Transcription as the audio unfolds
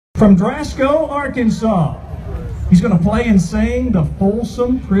From Drasco, Arkansas, he's going to play and sing the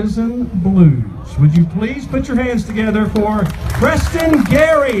Folsom Prison Blues. Would you please put your hands together for Prestin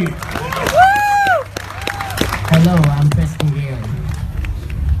Garey? Hello, I'm Prestin Garey.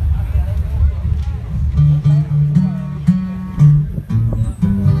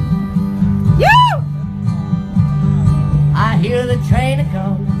 I hear the train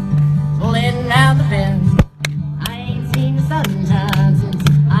a-comin', pulling round the bend. I ain't seen the sunshine since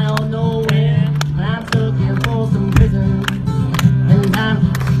I don't know when, but I'm stuck in Folsom Prison, and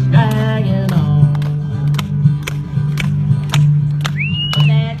I'm dragging on. But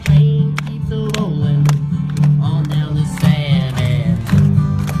that train keeps a-rolling on down the sand end.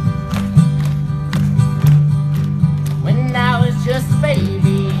 When I was just a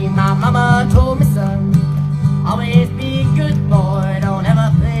baby, my mama told me, son, always be a good boy, don't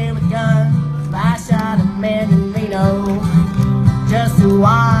ever play with guns. So I shot a man in Reno just to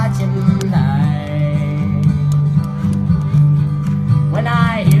watch him die. When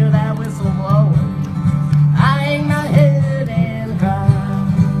I hear that whistle blowing, I hang my head and cry.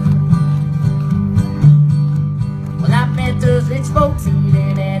 Well, I met those rich folks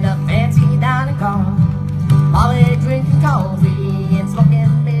eating in a fancy dining car, Molly drinking coffee and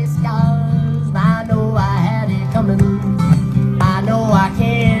smoking cigars. I know I had it coming, I know I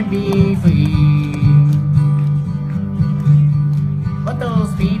can't be free, but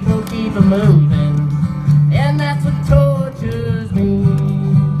those people keep moving.